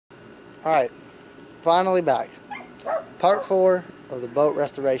Alright, finally back. Part 4 of the boat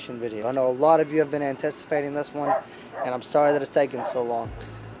restoration video. I know a lot of you have been anticipating this one, and I'm sorry that it's taken so long.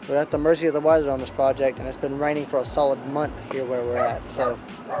 We're at the mercy of the weather on this project, and it's been raining for a solid month here where we're at. So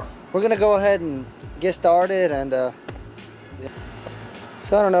we're going to go ahead and get started. And so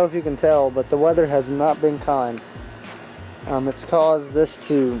I don't know if you can tell, but the weather has not been kind. It's caused this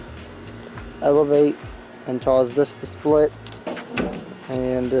to elevate and caused this to split,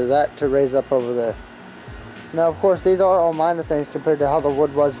 and that to raise up over there. Now of course these are all minor things compared to how the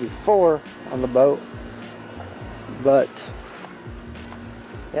wood was before on the boat, but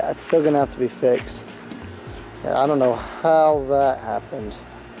yeah, it's still gonna have to be fixed. Yeah, I don't know how that happened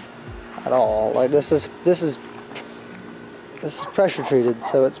at all. Like this is pressure treated,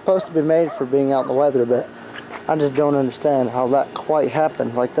 so it's supposed to be made for being out in the weather, but I just don't understand how that quite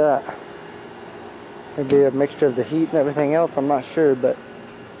happened like that. Maybe a mixture of the heat and everything else, I'm not sure, but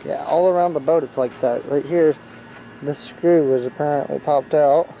yeah, all around the boat it's like that. Right here, this screw was apparently popped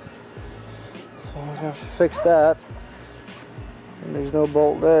out, so I'm gonna have to fix that. And there's no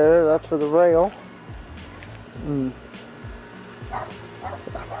bolt there, that's for the rail. Looks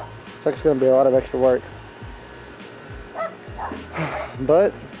like it's gonna be a lot of extra work,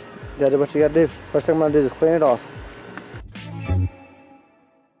 but you gotta do what you gotta do. First thing I'm gonna do is clean it off.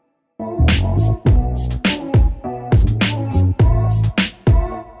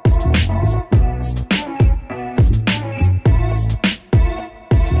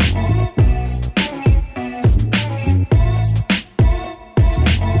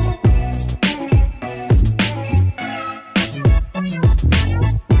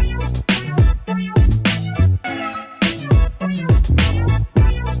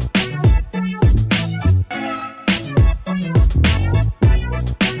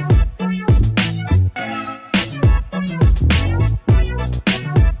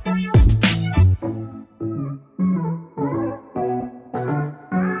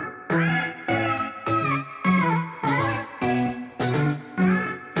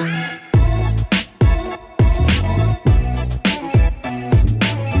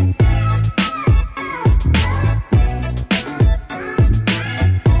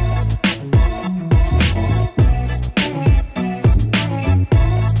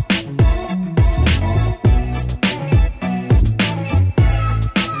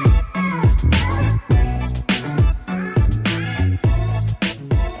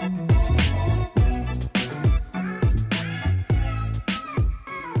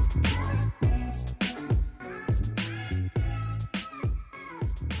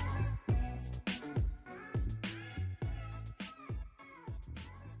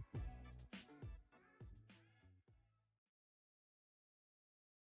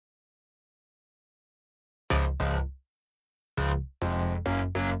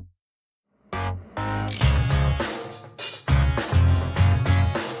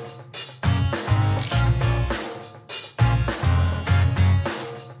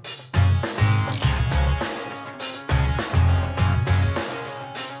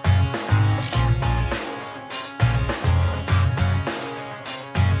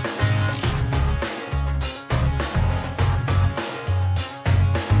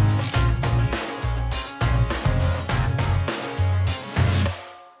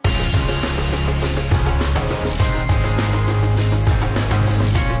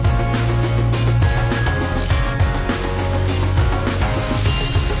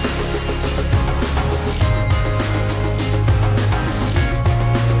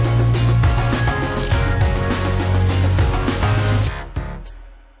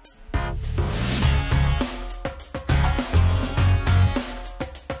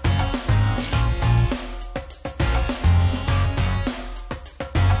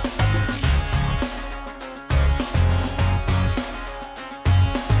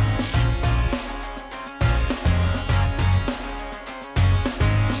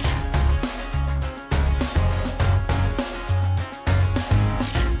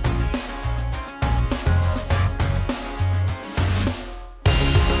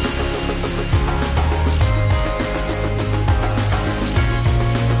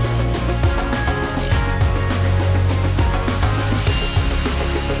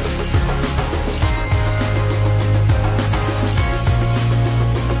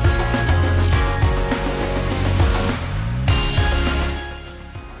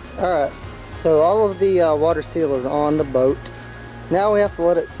 Alright, so all of the water seal is on the boat. Now we have to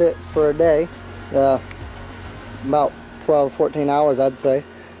let it sit for a day, about 12-14 hours I'd say,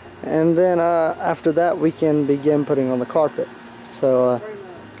 and then after that we can begin putting on the carpet. So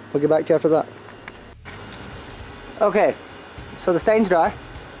we'll get back to you after that. Okay, so the stain's dry.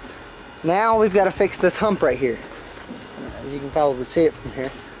 Now we've got to fix this hump right here. You can probably see it from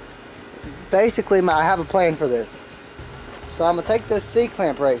here. Basically, I have a plan for this. So I'm going to take this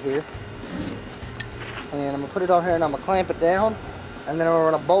C-clamp right here, and I'm going to put it on here, and I'm going to clamp it down, and then we're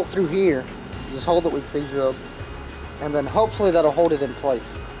going to bolt through here. Just hold it with pre-drilled, and then hopefully that'll hold it in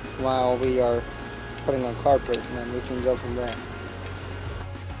place while we are putting on carpet, and then we can go from there.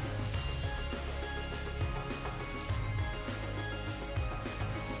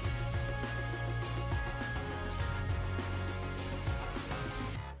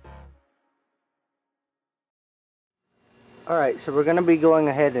 Alright, so we're going to be going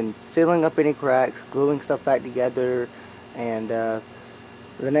ahead and sealing up any cracks, gluing stuff back together, and the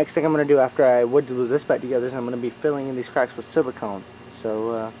next thing I'm going to do after I would glue this back together is I'm going to be filling in these cracks with silicone.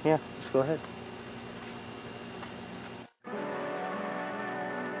 So yeah, let's go ahead.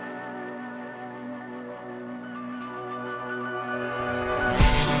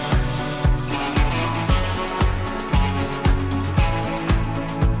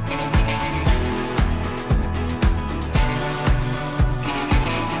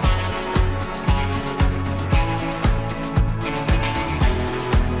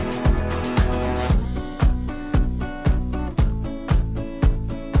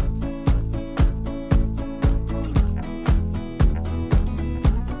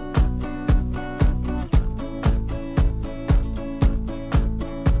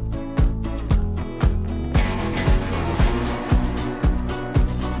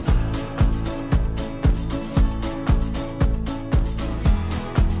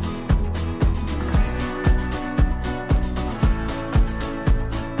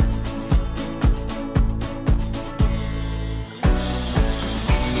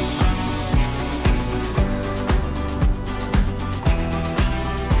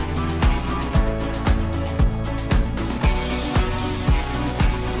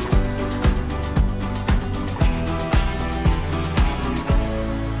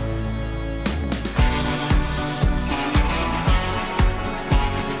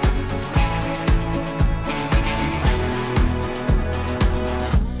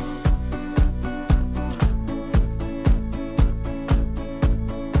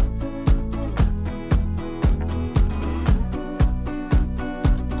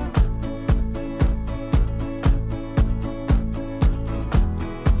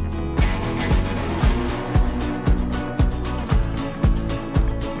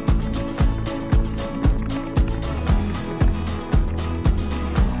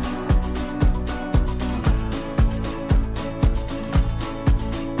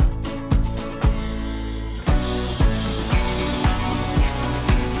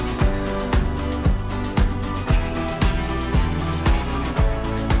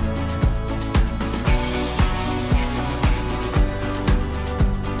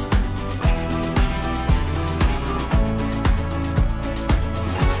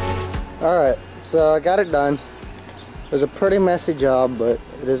 Alright, so I got it done. It was a pretty messy job, but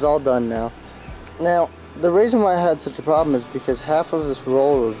it is all done now. Now, the reason why I had such a problem is because half of this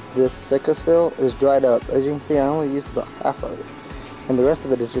roll of this Sikka-Sil is dried up. As you can see, I only used about half of it. And the rest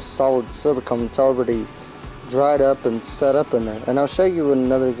of it is just solid silicone that's already dried up and set up in there. And I'll show you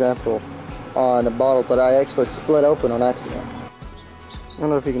another example on a bottle that I actually split open on accident. I don't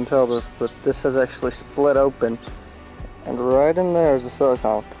know if you can tell this, but this has actually split open. And right in there is the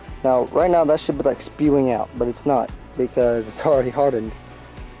silicone. Now, right now that should be like spewing out, but it's not because it's already hardened.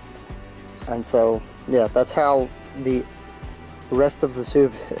 And so, yeah, that's how the rest of the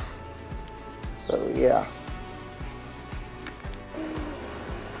tube is. So, yeah.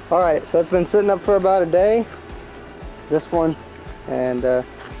 Alright, so it's been sitting up for about a day. This one and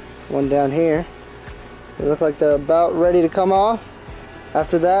one down here. They look like they're about ready to come off.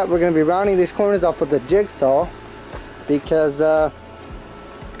 After that, we're going to be rounding these corners off with a jigsaw because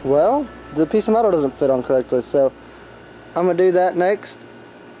well, the piece of metal doesn't fit on correctly, so I'm gonna do that next.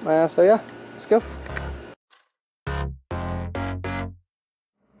 So yeah, let's go.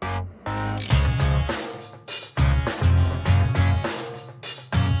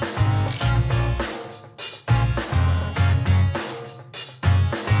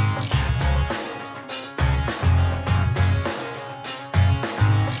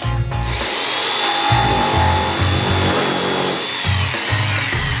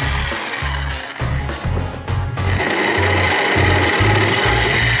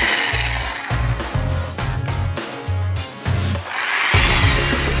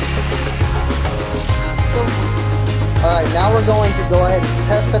 Alright, now we're going to go ahead and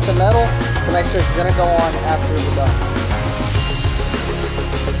test fit the metal to make sure it's going to go on after we're done.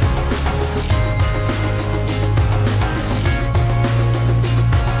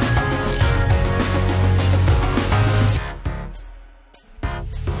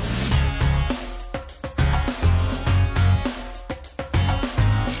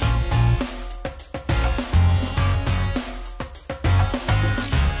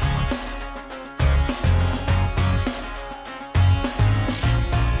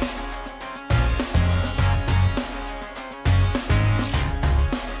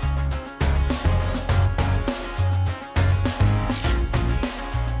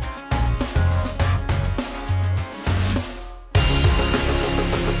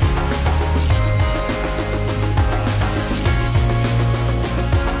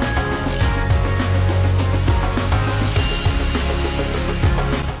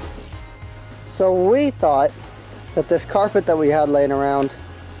 So we thought that this carpet that we had laying around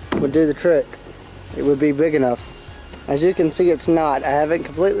would do the trick. It would be big enough. As you can see, it's not. I have it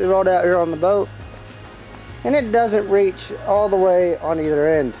completely rolled out here on the boat, and it doesn't reach all the way on either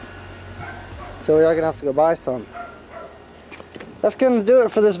end. So we are gonna have to go buy some. That's gonna do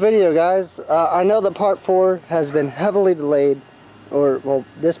it for this video, guys. I know that part 4 has been heavily delayed, or well,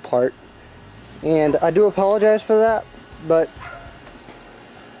 this part, and I do apologize for that, but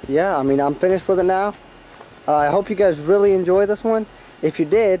yeah, I mean, I'm finished with it now. I hope you guys really enjoy this one. If you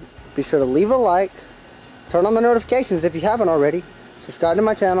did, be sure to leave a like, turn on the notifications if you haven't already, subscribe to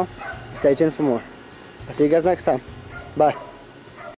my channel, stay tuned for more. I'll see you guys next time. Bye.